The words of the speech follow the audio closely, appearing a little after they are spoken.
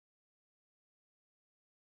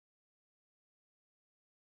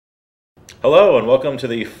Hello and welcome to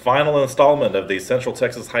the final installment of the Central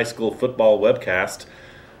Texas High School Football Webcast.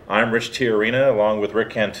 I'm Rich Tiarina along with Rick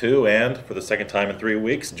Cantu and, for the second time in 3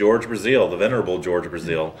 weeks, George Brazil, the venerable George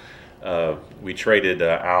Brazil. We traded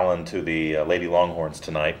Alan to the Lady Longhorns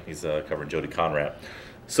tonight. He's covering Jody Conrad.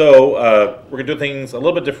 So we're going to do things a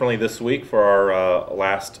little bit differently this week for our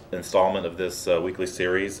last installment of this weekly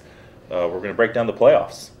series. We're going to break down the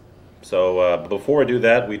playoffs. So before we do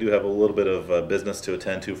that, we do have a little bit of business to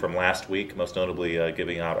attend to from last week, most notably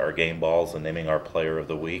giving out our game balls and naming our player of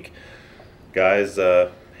the week. Guys,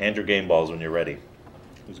 hand your game balls when you're ready.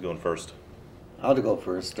 Who's going first? I'll go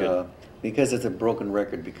first because it's a broken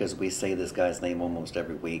record because we say this guy's name almost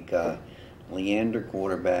every week. Leander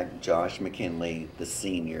quarterback Josh McKinley, the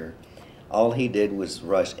senior. All he did was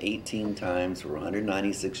rush 18 times for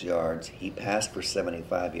 196 yards. He passed for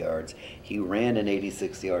 75 yards. He ran an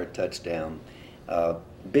 86-yard touchdown.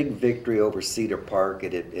 Big victory over Cedar Park.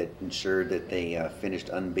 It ensured that they finished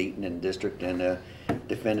unbeaten in district and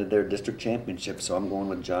defended their district championship. So I'm going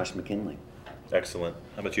with Josh McKinley. Excellent.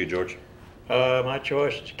 How about you, George? My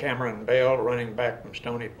choice is Cameron Bell, running back from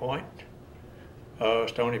Stony Point.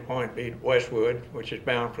 Stony Point beat Westwood, which is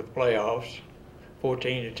bound for the playoffs.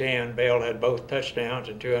 14-10, Bell had both touchdowns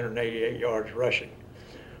and 288 yards rushing.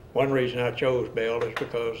 One reason I chose Bell is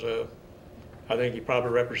because I think he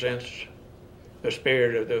probably represents the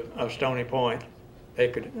spirit of Stony Point.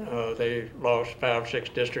 They lost 5 or 6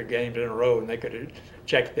 district games in a row, and they could have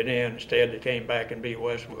checked it in. Instead, they came back and beat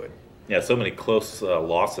Westwood. Yeah, so many close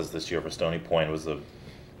losses this year for Stony Point. It was an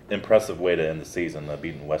impressive way to end the season,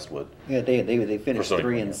 beating Westwood. Yeah, they finished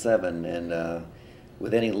 3-7, and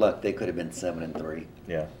with any luck, they could have been 7-3.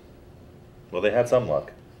 Yeah. Well, they had some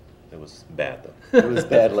luck. It was bad, though. It was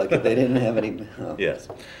bad luck. They didn't have any. Yes.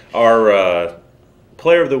 Our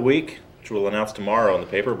player of the week, which we'll announce tomorrow in the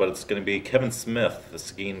paper, but it's going to be Kevin Smith, the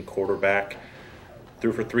Seguin quarterback.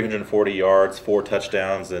 Threw for 340 yards, 4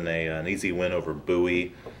 touchdowns, and an easy win over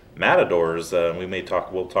Bowie. Matadors,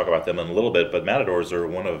 we'll talk about them in a little bit, but Matadors are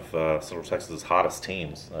one of Central Texas' hottest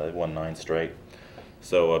teams. They won 9 straight.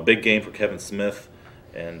 So a big game for Kevin Smith.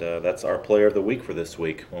 And that's our player of the week for this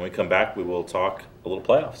week. When we come back, we will talk a little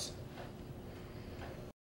playoffs.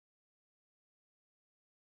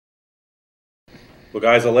 Well,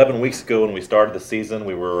 guys, 11 weeks ago when we started the season,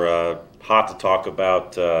 we were hot to talk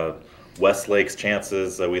about Westlake's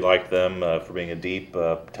chances. We liked them for being a deep,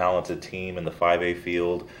 talented team in the 5A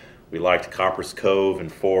field. We liked Copper's Cove in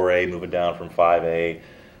 4A, moving down from 5A.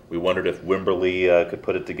 We wondered if Wimberley could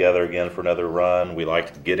put it together again for another run. We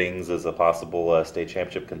liked Giddings as a possible state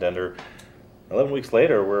championship contender. 11 weeks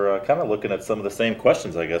later, we're kind of looking at some of the same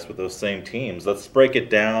questions, I guess, with those same teams. Let's break it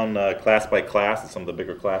down class by class in some of the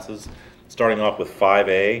bigger classes. Starting off with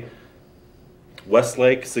 5A.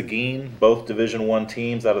 Westlake, Seguin, both Division I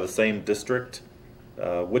teams out of the same district.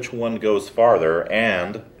 Which one goes farther?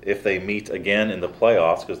 And if they meet again in the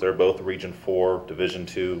playoffs, because they're both Region 4, Division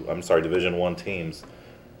I teams,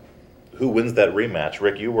 who wins that rematch?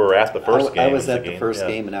 Rick, you were at the first game. I was at the first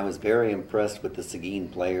game, and I was very impressed with the Seguin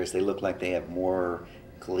players. They look like they have more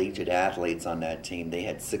collegiate athletes on that team. They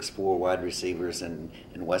had 6'4" wide receivers, and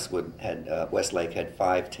Westlake had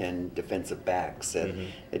 5'10" defensive backs.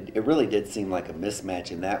 And it really did seem like a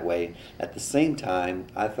mismatch in that way. At the same time,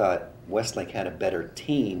 I thought Westlake had a better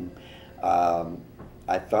team.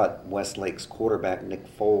 I thought Westlake's quarterback, Nick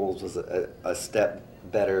Foles, was a step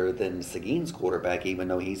better than Seguin's quarterback, even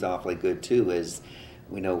though he's awfully good too, as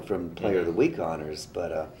we know from Player of the Week honors.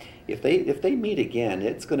 But if they meet again,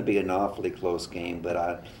 it's going to be an awfully close game.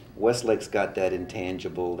 But Westlake's got that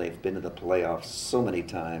intangible. They've been to the playoffs so many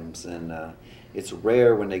times, and it's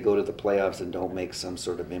rare when they go to the playoffs and don't make some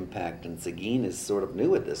sort of impact. And Seguin is sort of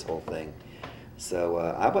new at this whole thing. So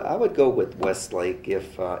I would go with Westlake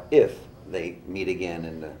if they meet again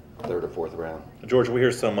in the 3rd or 4th round. George, we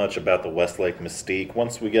hear so much about the Westlake mystique.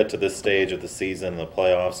 Once we get to this stage of the season, the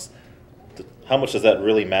playoffs, how much does that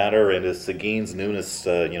really matter? And is Seguin's newness,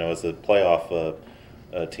 as a playoff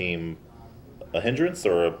team, a hindrance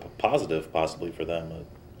or a positive, possibly, for them?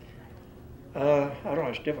 I don't know.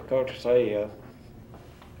 It's difficult to say.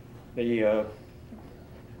 The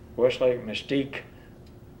Westlake mystique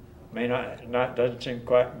doesn't seem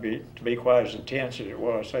to be quite as intense as it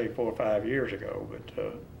was, say, 4 or 5 years ago.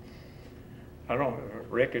 But I don't know.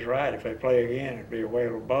 Rick is right. If they play again, it'd be a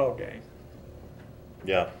whale ball game.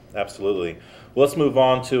 Yeah, absolutely. Well, let's move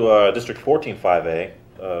on to District 14 5A.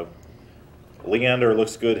 Leander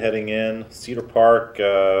looks good heading in. Cedar Park,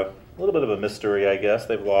 a little bit of a mystery, I guess.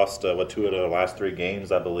 They've lost 2 out of their last 3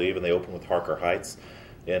 games, I believe, and they open with Harker Heights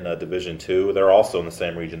in Division II. They're also in the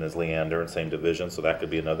same region as Leander, in the same division, so that could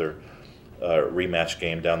be another rematch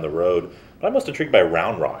game down the road. But I'm most intrigued by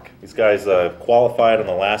Round Rock. These guys qualified in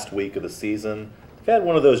the last week of the season. They've had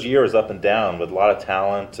one of those years up and down with a lot of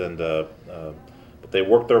talent, and but they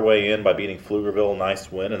worked their way in by beating Pflugerville,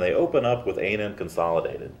 nice win, and they open up with A&M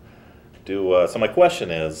Consolidated. So my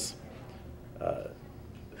question is,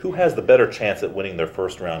 who has the better chance at winning their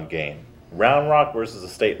first round game? Round Rock versus a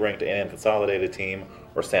state-ranked A&M Consolidated team,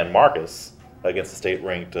 or San Marcos against a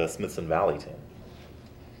state-ranked Smithson Valley team?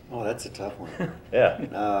 Oh, that's a tough one.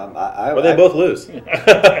 Yeah. Or they both lose.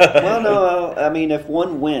 Well, no, I mean, if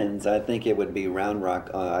one wins, I think it would be Round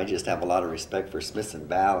Rock. I just have a lot of respect for Smithson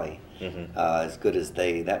Valley. Mm-hmm. As good as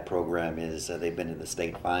that program is, they've been in the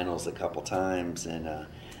state finals a couple times, and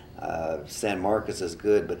San Marcos is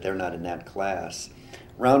good, but they're not in that class.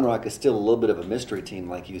 Round Rock is still a little bit of a mystery team,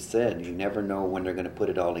 like you said. You never know when they're going to put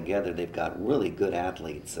it all together. They've got really good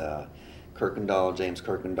athletes. James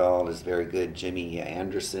Kirkendall is very good. Jimmy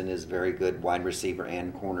Anderson is very good, wide receiver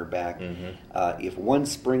and cornerback. Mm-hmm. If one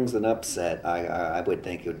springs an upset, I would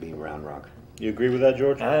think it would be Round Rock. You agree with that,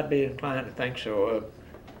 George? I'd be inclined to think so.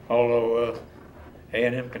 Although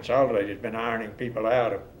A&M Consolidated has been ironing people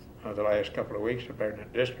out of the last couple of weeks up there in the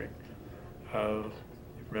district.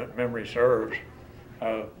 If memory serves,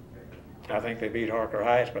 I think they beat Harker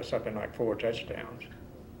Heights by something like 4 touchdowns.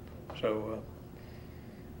 So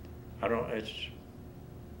I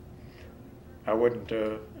wouldn't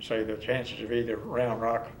say the chances of either Round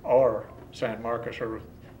Rock or San Marcos are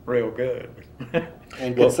real good.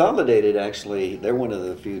 And Consolidated, actually, they're one of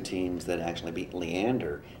the few teams that actually beat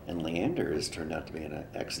Leander, and Leander has turned out to be an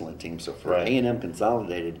excellent team. So for Right. A&M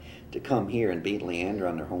Consolidated to come here and beat Leander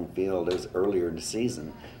on their home field, it was earlier in the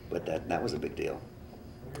season, but that was a big deal.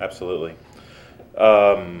 Absolutely.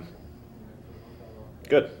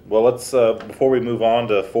 Good. Well, let's before we move on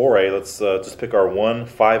to 4A, let's just pick our one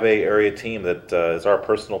 5A area team that is our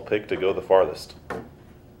personal pick to go the farthest.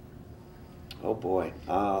 Oh boy,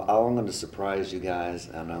 I'm going to surprise you guys,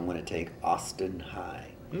 and I'm going to take Austin High.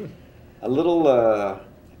 A little,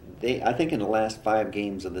 I think in the last 5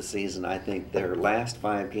 games of the season, I think their last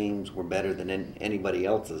 5 games were better than anybody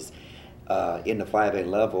else's in the 5A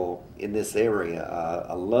level in this area.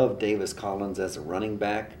 I love Davis Collins as a running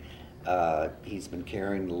back. He's been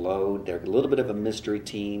carrying the load. They're a little bit of a mystery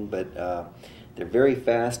team, but they're very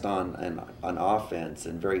fast on offense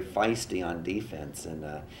and very feisty on defense.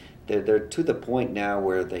 And they're to the point now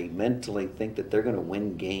where they mentally think that they're going to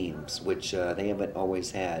win games, which they haven't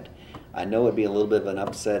always had. I know it'd be a little bit of an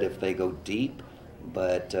upset if they go deep,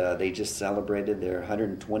 but they just celebrated their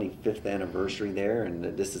 125th anniversary there,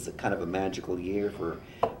 and this is a kind of a magical year for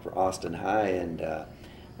Austin High. And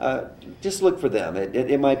just look for them.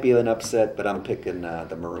 It might be an upset, but I'm picking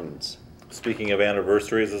the Maroons. Speaking of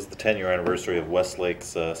anniversaries, this is the 10-year anniversary of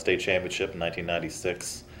Westlake's state championship in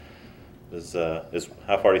 1996.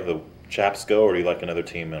 How far do you think the Chaps go, or do you like another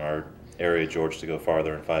team in our area, George, to go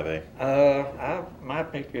farther in 5A? My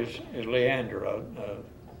pick is Leander.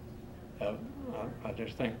 I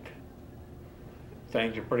just think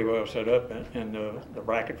things are pretty well set up in the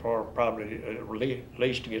bracket for probably at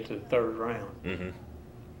least to get to the 3rd round. Mm-hmm.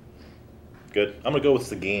 Good. I'm going to go with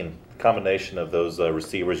Seguin. Combination of those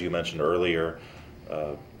receivers you mentioned earlier,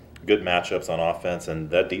 good matchups on offense, and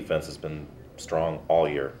that defense has been strong all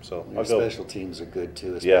year. So Their special teams are good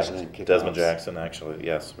too, yeah, especially in kickoffs. Desmond Jackson, actually,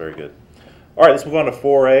 yes, very good. All right, let's move on to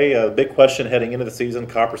 4A. Big question heading into the season: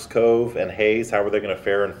 Copperas Cove and Hayes. How are they going to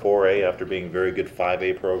fare in 4A after being very good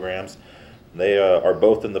 5A programs? They are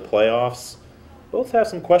both in the playoffs. Both have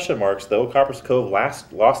some question marks, though. Copperas Cove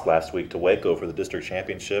lost last week to Waco for the district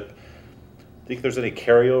championship. Think there's any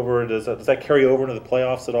carryover? Does that carry over into the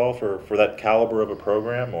playoffs at all for that caliber of a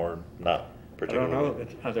program, or not particularly? I don't know.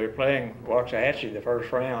 But they're playing Waxahachie the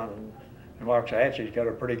first round, and Waxahachie's got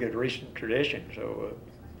a pretty good recent tradition. So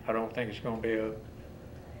I don't think it's not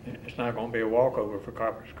going to be a walkover for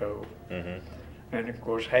Copperas Cove. Mm-hmm. And of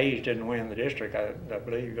course Hayes didn't win the district. I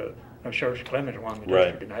believe Church Clemens won the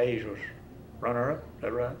Right. district, and Hayes was runner-up. Is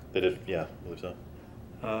that right? They did, yeah, I believe so.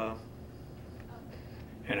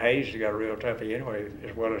 And Hayes has got a real toughie anyway,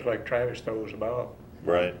 as well as Lake Travis throws the ball.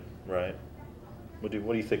 Right. What do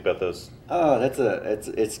you think about those? Oh,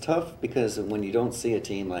 it's tough because when you don't see a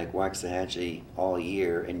team like Waxahachie all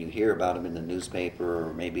year and you hear about them in the newspaper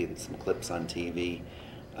or maybe some clips on TV,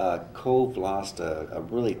 Cove lost a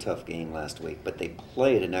really tough game last week, but they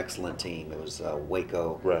played an excellent team. It was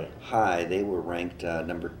Waco High. They were ranked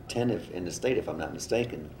number 10 in the state, if I'm not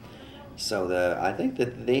mistaken. So I think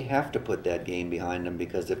that they have to put that game behind them,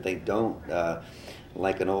 because if they don't,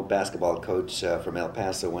 like an old basketball coach from El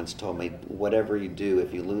Paso once told me, whatever you do,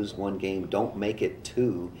 if you lose one game, don't make it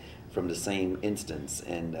 2, from the same instance,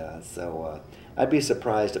 and so I'd be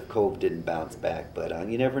surprised if Cove didn't bounce back. But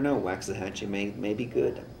you never know. Waxahachie may be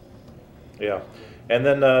good. Yeah. And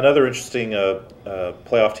then another interesting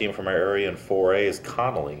playoff team from our area in 4A is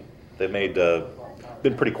Connolly. They've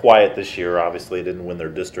been pretty quiet this year. Obviously, didn't win their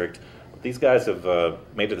district. But these guys have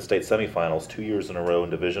made it to the state semifinals 2 years in a row in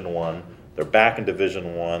Division I. They're back in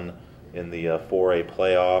Division I in the 4A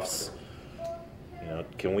playoffs.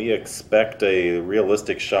 Can we expect a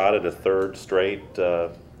realistic shot at a third straight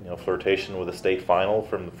flirtation with a state final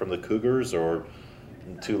from the Cougars, or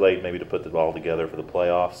too late maybe to put it all together for the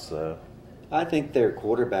playoffs? I think their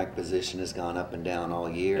quarterback position has gone up and down all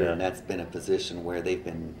year, Yeah. and that's been a position where they've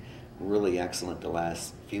been really excellent the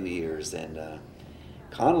last few years. And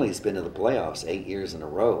Connolly's been to the playoffs 8 years in a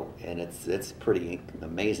row, and it's pretty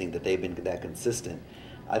amazing that they've been that consistent.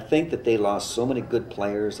 I think that they lost so many good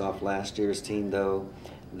players off last year's team, though,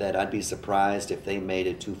 that I'd be surprised if they made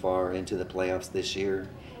it too far into the playoffs this year.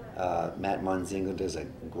 Matt Monzingo does a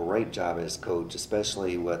great job as coach,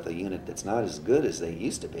 especially with a unit that's not as good as they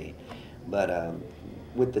used to be. But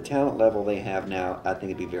with the talent level they have now, I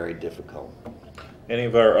think it'd be very difficult. Any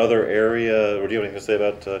of our other area, or do you have anything to say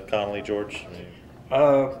about Connolly, George?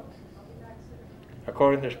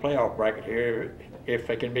 According to this playoff bracket here, if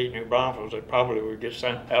they can beat New Braunfels, they probably would get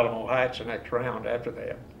sent Alamo Heights the next round after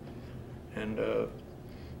that. And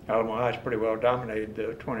Alamo Heights pretty well dominated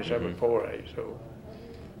the 27 4A, so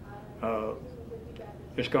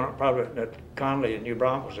it's going to probably that Connolly and New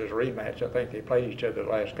Braunfels is a rematch. I think they played each other the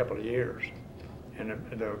last couple of years, and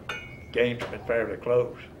the games have been fairly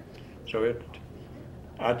close. So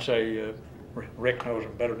I'd say Rick knows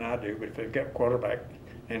them better than I do, but if they've got quarterback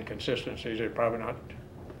inconsistencies, they're probably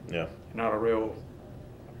not a real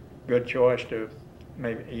good choice to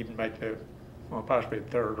maybe even make possibly the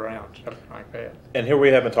third round, something like that. And here we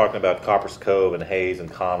have been talking about Coppers Cove and Hayes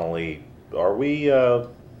and Connolly. Are we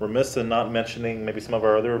remiss in not mentioning maybe some of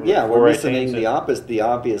our other? Yeah, we're 4A missing teams? the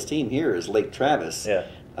obvious team here is Lake Travis. Yeah.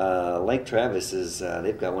 Lake Travis is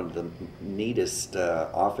they've got one of the neatest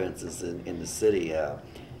offenses in the city.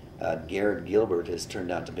 Garrett Gilbert has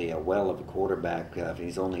turned out to be a well of a quarterback.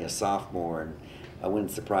 He's only a sophomore, and I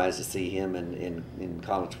wouldn't surprised to see him in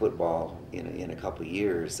college football in a couple of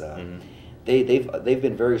years. They've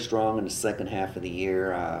been very strong in the second half of the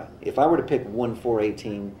year. If I were to pick one 4A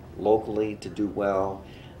team locally to do well,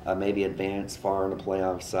 maybe advance far in the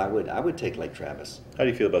playoffs, I would take Lake Travis. How do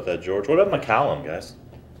you feel about that, George? What about McCallum, guys?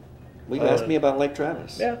 Well, you asked me about Lake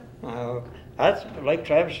Travis. Yeah. Lake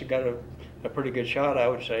Travis has got a pretty good shot, I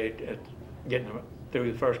would say, at getting them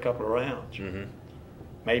through the first couple of rounds. Mm-hmm.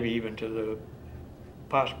 Maybe even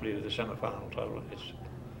possibly to the semifinals. It's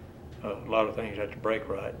a lot of things have to break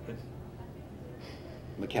right. But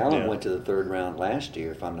McCallum went to the third round last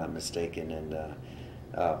year, if I'm not mistaken,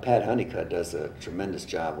 and Pat Honeycutt does a tremendous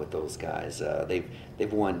job with those guys.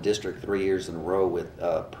 They've won District 3 years in a row with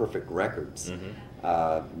perfect records.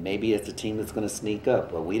 Mm-hmm. Maybe it's a team that's going to sneak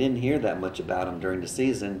up. Well, we didn't hear that much about them during the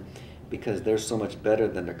season because they're so much better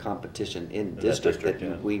than their competition in district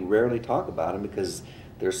that we rarely talk about them because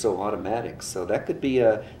they're so automatic. So that could be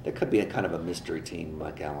a kind of a mystery team,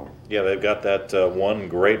 McCallum. Yeah, they've got that one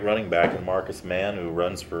great running back in Marcus Mann who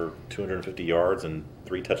runs for 250 yards and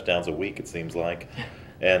 3 touchdowns a week, it seems like,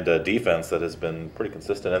 and defense that has been pretty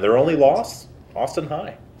consistent. And their only loss, Austin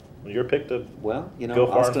High. Your pick to go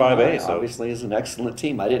far Austin in 5A. High obviously is an excellent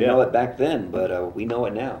team. I didn't know it back then, but we know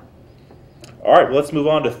it now. All right, well, let's move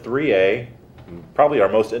on to 3A. Probably our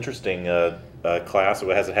most interesting class,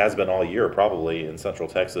 as it has been all year, probably in Central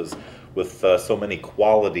Texas, with so many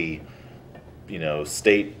quality,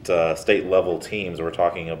 state level teams. We're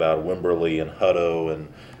talking about Wimberley and Hutto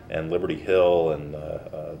and Liberty Hill and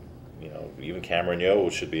even Cameron Yo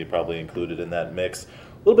should be probably included in that mix. A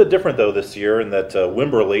little bit different though this year in that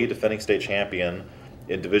Wimberley, defending state champion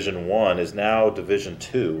in Division I, is now Division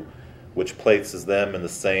II, which places them in the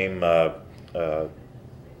same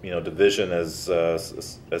division as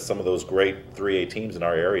some of those great 3A teams in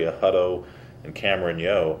our area, Hutto and Cameron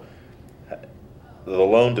Yo. The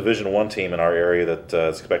lone Division I team in our area that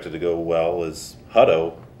is expected to go well is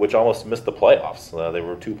Hutto, which almost missed the playoffs. They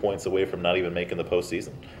were 2 points away from not even making the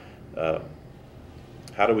postseason.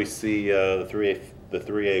 How do we see the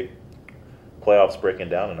 3A playoffs breaking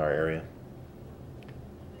down in our area?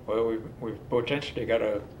 Well, we've potentially got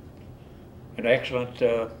an excellent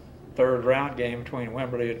third round game between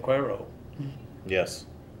Wimberley and Cuero. Yes.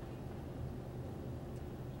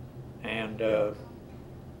 And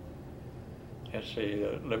let's see,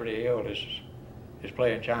 Liberty Hill is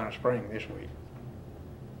playing China Spring this week.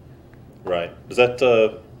 Right. Is that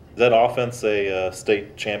offense a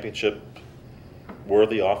state championship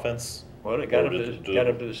worthy offense? Well, they got up to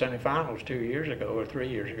the semifinals 2 years ago or 3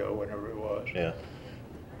 years ago, whenever it was. Yeah.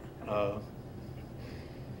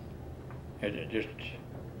 And just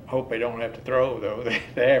hope they don't have to throw, though.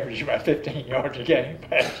 They average about 15 yards a game.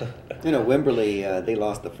 You know, Wimberley, they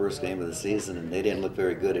lost the first game of the season, and they didn't look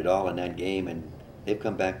very good at all in that game, and they've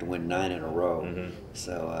come back to win 9 in a row. Mm-hmm.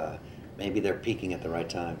 So maybe they're peaking at the right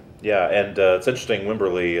time. Yeah, and it's interesting,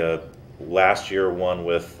 Wimberley last year won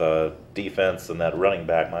with defense and that running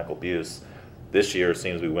back, Michael Buse. This year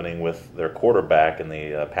seems to be winning with their quarterback in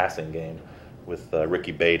the passing game with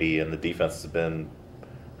Ricky Beatty, and the defense has been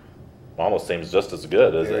almost seems just as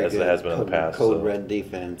good as it has been in the past. Code Red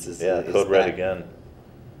defense is Code Red again.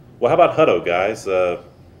 Well, how about Hutto, guys?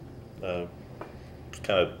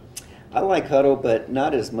 Kind of. I like Hutto, but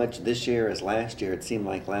not as much this year as last year. It seemed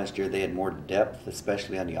like last year they had more depth,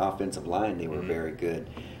 especially on the offensive line. They were very good.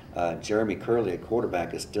 Jeremy Curley, at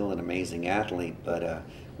quarterback, is still an amazing athlete, but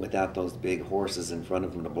without those big horses in front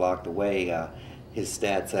of him to block the way, his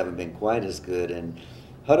stats haven't been quite as good. And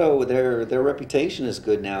Hutto, their reputation is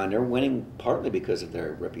good now, and they're winning partly because of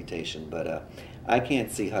their reputation. But I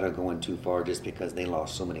can't see Hutto going too far just because they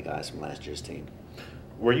lost so many guys from last year's team.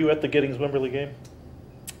 Were you at the Giddings-Wimberley game?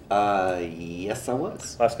 Yes, I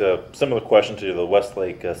was. I'll ask a similar question to the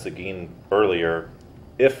Westlake Seguin earlier.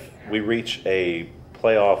 If we reach a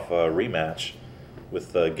playoff rematch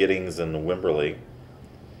with Giddings and Wimberley,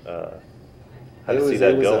 how do you see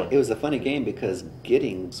that going? It was a funny game because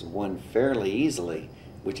Giddings won fairly easily,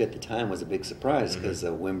 which at the time was a big surprise because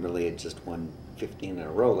Wimberley had just won 15 in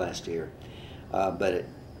a row last year. But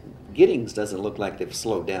Giddings doesn't look like they've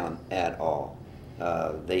slowed down at all.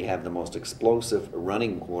 They have the most explosive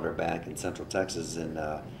running quarterback in Central Texas in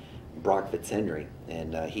Brock Fitzhenry,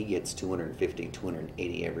 and he gets 250,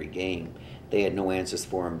 280 every game. They had no answers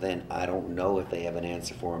for him then. I don't know if they have an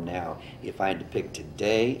answer for him now. If I had to pick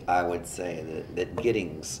today, I would say that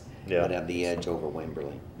Giddings would have the edge over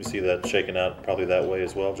Wimberley. You see that shaking out probably that way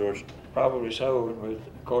as well, George? Probably so. And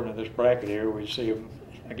according to this bracket here, we see them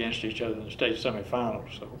against each other in the state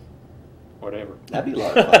semifinals. So, whatever. That'd be a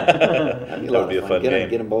lot of fun. That'd be a lot of fun. Get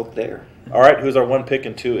them both there. All right, who's our 1 pick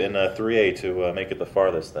and 2 in 3A to make it the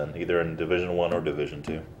farthest then, either in Division 1 or Division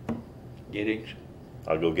 2? Giddings.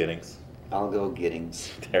 I'll go Giddings. I'll go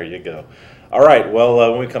Giddings. There you go. All right,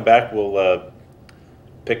 well, when we come back, we'll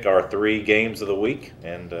pick our 3 games of the week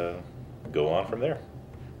and go on from there.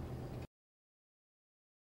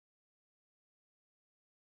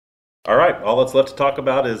 All right, all that's left to talk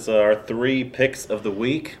about is our 3 picks of the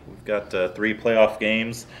week. We've got 3 playoff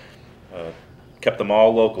games. Kept them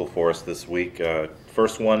all local for us this week.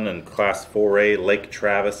 First one in Class 4A, Lake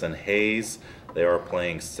Travis and Hayes. They are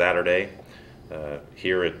playing Saturday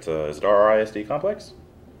here at, is it our ISD complex?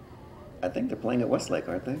 I think they're playing at Westlake,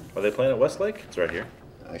 aren't they? Are they playing at Westlake? It's right here.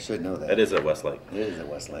 I should know that. It is at Westlake. It is at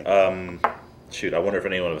Westlake. Shoot, I wonder if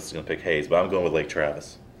any one of us is going to pick Hayes, but I'm going with Lake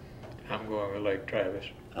Travis. I'm going with Lake Travis.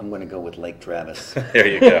 I'm going to go with Lake Travis. There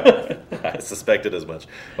you go. I suspected as much.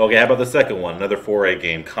 Okay, how about the second one? Another 4A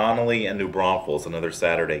game. Connolly and New Braunfels, another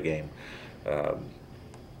Saturday game.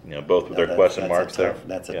 Both with their question marks there.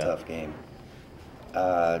 That's a tough game.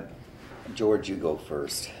 George, you go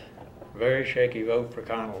first. Very shaky vote for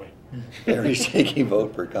Connolly. Very shaky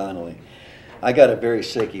vote for Connolly. I got a very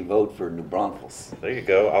shaky vote for New Braunfels. There you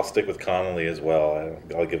go. I'll stick with Connolly as well.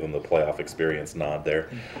 I'll give them the playoff experience nod there.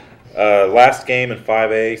 Last game in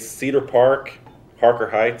 5A, Cedar Park, Harker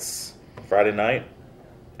Heights, Friday night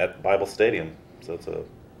at Bible Stadium. So it's a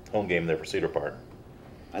home game there for Cedar Park.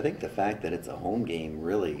 I think the fact that it's a home game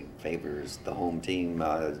really favors the home team,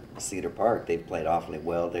 Cedar Park. They've played awfully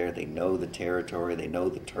well there. They know the territory. They know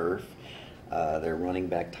the turf. Their running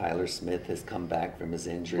back, Tyler Smith, has come back from his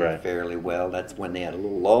injury fairly well. That's when they had a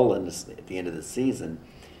little lull at the end of the season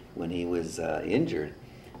when he was injured.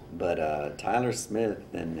 But Tyler Smith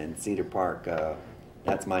and Cedar Park,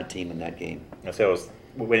 that's my team in that game. I was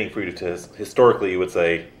waiting for you to, historically, you would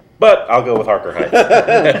say, but I'll go with Harker Heights.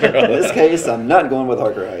 In this case, I'm not going with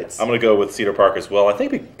Harker Heights. I'm going to go with Cedar Park as well. I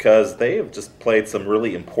think because they have just played some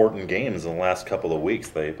really important games in the last couple of weeks.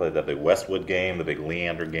 They played that big Westwood game, the big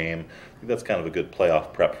Leander game. I think that's kind of a good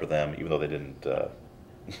playoff prep for them, even though they didn't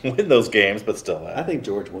win those games, but still. I think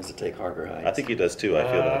George wants to take Harker Heights. I think he does too. I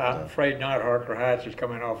feel that. I'm afraid not. Harker Heights is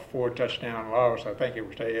coming off a 4-touchdown loss. I think it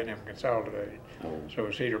was A&M Consolidated.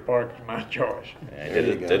 So Cedar Park is my choice. Yeah,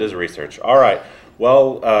 did his research. All right.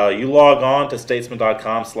 Well, you log on to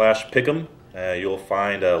statesman.com/pick'em. You'll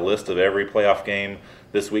find a list of every playoff game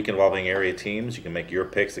this week involving area teams. You can make your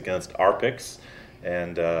picks against our picks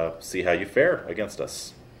and see how you fare against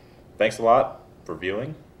us. Thanks a lot for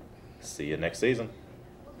viewing. See you next season.